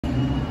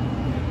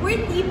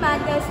We're Team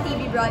Manda's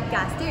TV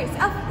broadcasters.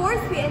 Of course,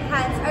 we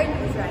enhance our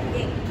news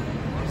writing.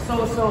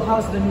 So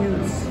how's the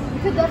news?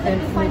 We could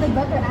definitely find a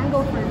better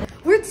angle for it.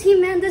 We're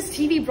Team Manda's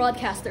TV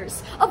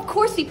broadcasters. Of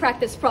course we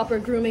practice proper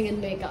grooming and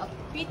makeup.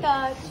 We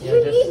touch. You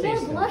need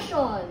more blush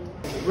on.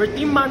 We're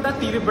Team Manda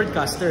TV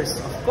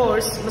broadcasters. Of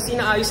course, mas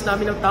inaayos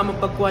namin ang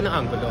tamang pagkuha ng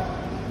anggulo.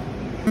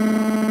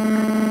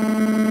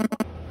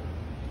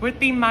 We're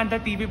Team Manda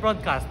TV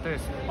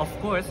broadcasters. Of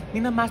course,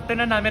 minamaster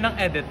na namin ang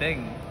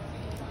editing.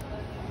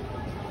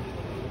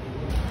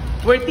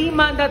 We're Team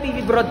Manda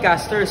TV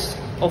broadcasters.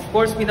 Of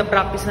course,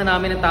 pinapractice na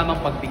namin ang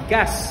tamang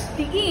pagbigkas.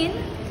 Tingin,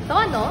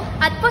 tono,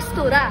 at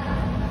postura.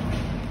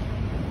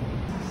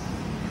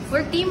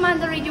 We're Team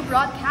Manda Radio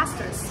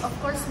broadcasters. Of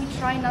course, we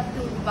try not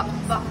to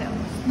buckle.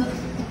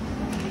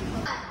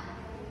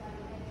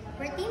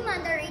 We're Team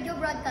Manda Radio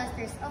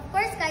broadcasters. Of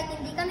course, kahit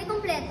hindi kami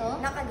kumpleto,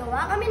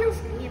 Nakagawa kami ng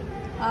script.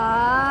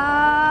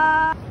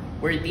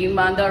 We're Team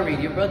Manda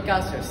Radio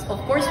broadcasters.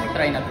 Of course, we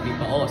try not to be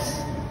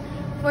baos.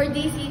 For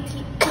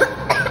DCT.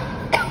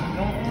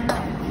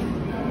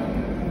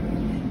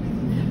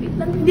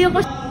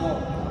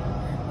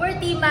 We're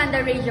Team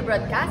Manda Radio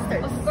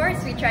broadcasters. Of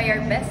course, we try our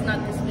best not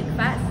to speak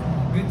fast.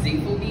 Good day,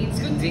 Philippines.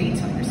 Good day,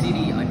 Tiger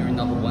City. I'm your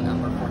number one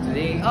amper for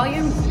today. I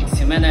am Luis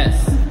Jimenez.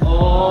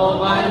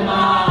 Oh,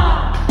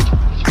 Palma!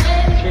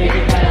 Baby,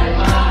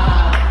 Palma!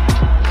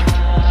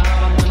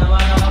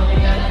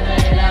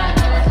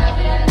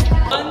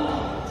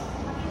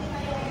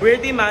 We're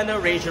Team Manda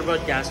Radio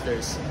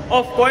broadcasters.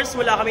 Of course,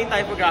 wala kaming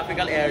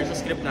typographical errors sa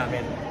script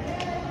namin.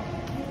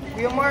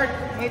 Kuya Mark,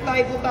 may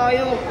typo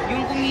tayo.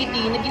 Yung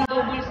committee, naging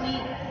double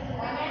C.